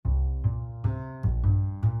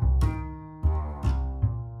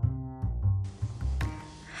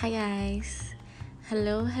Hi guys.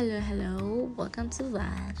 Hello. Welcome to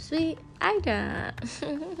Vibes with Ida.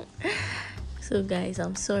 So guys,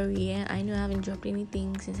 I'm sorry. I know I haven't dropped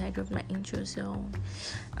anything since I dropped my intro, so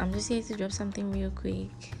I'm just here to drop something real quick.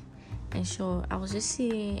 And sure, I was just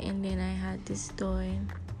sitting and then I had this thought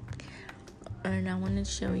and I wanted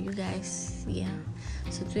to share with you guys.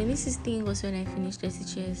 So 2016 was when I finished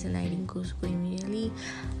SHS and I didn't go to school immediately.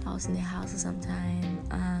 I was in the house for some time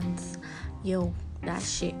and that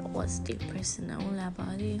shit was depressing. I won't lie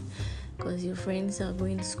about it, because your friends are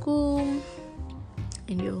going to school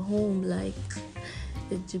and you're home like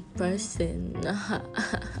a depressing. I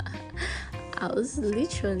was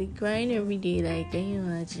literally crying every day. Like, can you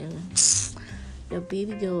imagine? Your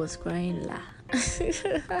baby girl was crying la.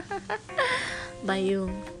 But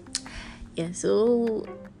so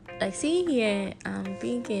like see here, I'm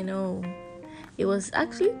thinking, it was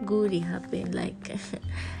actually good it happened. Like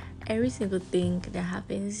every single thing that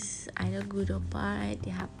happens, either good or bad,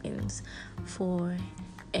 it happens for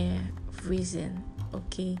a reason.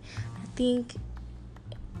 Okay, I think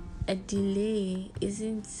a delay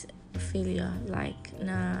isn't failure. Like,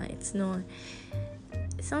 nah, it's not.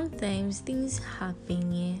 Sometimes things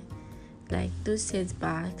happen, like those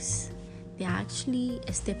setbacks, they're actually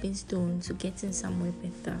a stepping stone to getting somewhere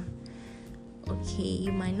better. Okay,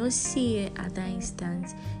 you might not see it at that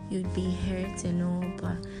instant, you'd be hurt and all,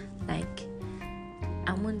 but like,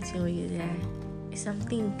 I want to tell you that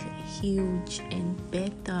something huge and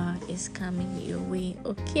better is coming your way.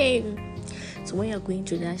 Okay, so when you're going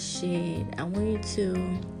through that shit, I want you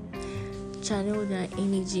to channel that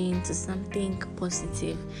energy into something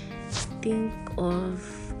positive. Think of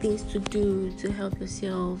things to do to help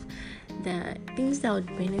yourself, that things that would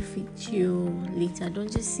benefit you later.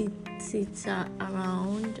 Don't just sit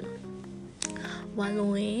around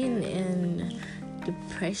wallowing in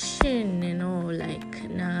depression and all. Like,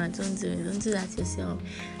 nah, don't do it. Don't do that to yourself.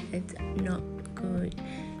 It's not good.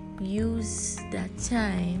 Use that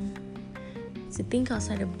time to think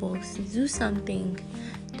outside the box. Do something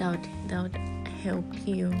that would help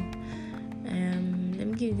you. Let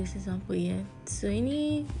me give you this example here. So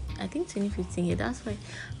I think 2015, that's why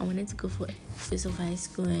I wanted to go for face of high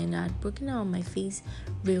school, and I had broken out on my face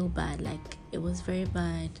real bad. Like, it was very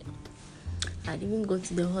bad. I didn't even go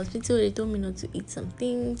to the hospital. They told me not to eat some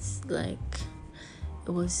things. Like,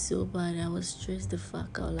 it was so bad. I was stressed the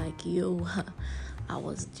fuck out. Like, I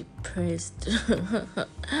was depressed.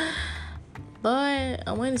 But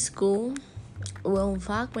I went to school. Well, in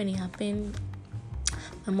fact, when it happened,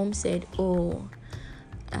 my mom said,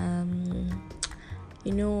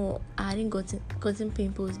 I hadn't gotten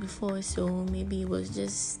pimples before, so maybe it was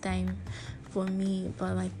just time for me.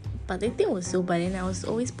 But the thing was so bad, and I was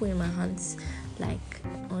always putting my hands like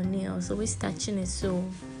on it. I was always touching it, so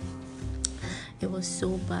it was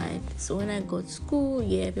so bad. So when I got to school,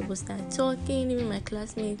 people started talking. Even my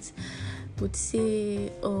classmates would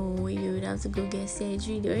say, you would have to go get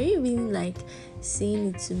surgery. They were even like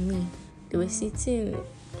saying it to me. They were sitting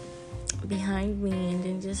behind me and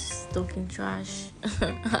then just talking trash.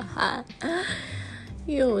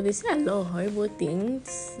 They say a lot of horrible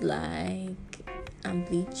things, like I'm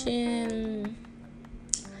bleaching,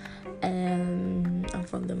 I'm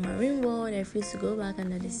from the marine world, I refuse to go back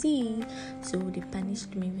under the sea, so they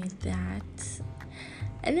punished me with that.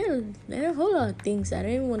 And then a whole lot of things. I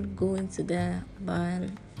don't even want to go into that, but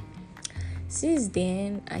since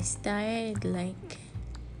then I started like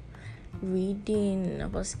reading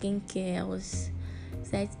about skincare. I was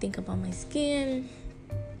started to think about my skin.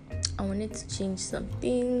 I wanted to change some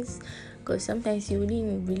things, because sometimes you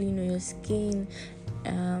wouldn't really know your skin.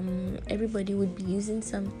 Everybody would be using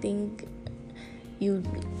something.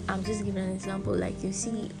 I'm just giving an example. Like, you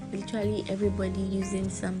see literally everybody using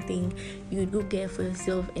something, you go get it for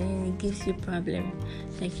yourself and then it gives you a problem.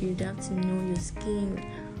 Like, you'd have to know your skin,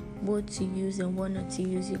 what to use and what not to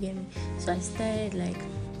use, you get me? So I started like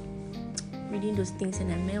reading those things,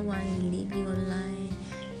 and I met one lady online.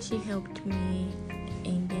 She helped me,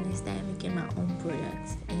 and then I started making my own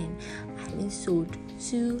products, and I've been sold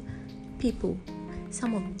to people.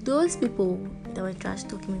 Some of those people that were trash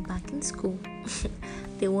talking me back in school,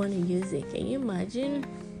 they want to use it. Can you imagine?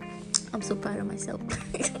 I'm so proud of myself.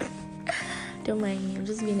 Don't mind me, I'm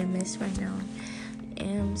just being a mess right now.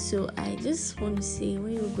 So I just want to say,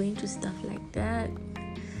 when you're going through stuff like that,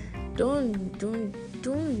 don't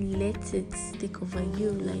let it take over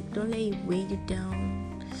you. Like, don't let it weigh you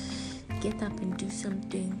down. Get up and do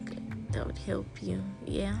something that would help you.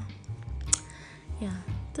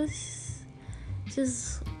 This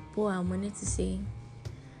just what I wanted to say.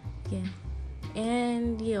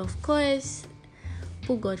 And of course,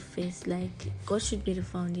 put God first. Like, God should be the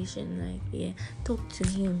foundation. Like, yeah, talk to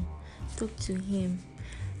him. Talk to him.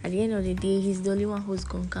 At the end of the day, he's the only one who's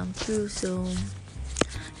gonna come through. So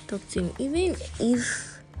talk to him. Even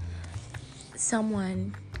if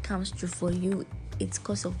someone comes through for you, it's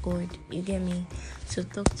cause of God. You get me? So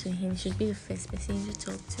talk to him. Should be the first person you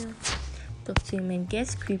talk to. Talk to him and get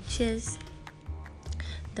scriptures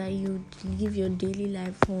that you live your daily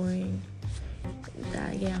life on.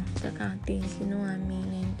 That kind of things, you know what I mean?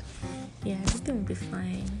 And yeah, everything will be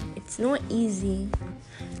fine. It's not easy.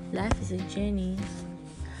 Life is a journey.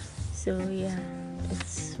 So yeah,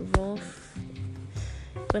 it's rough.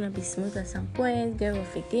 Gonna be smooth at some point, get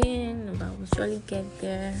rough again, but we'll surely get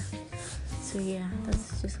there. So yeah,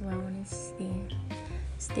 that's just what I wanted to say.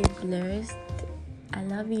 Stay blessed. I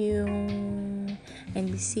love you, and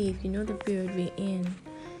be safe. You know the period we're in.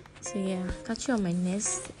 So yeah, catch you on my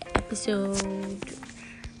next episode.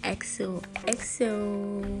 XO.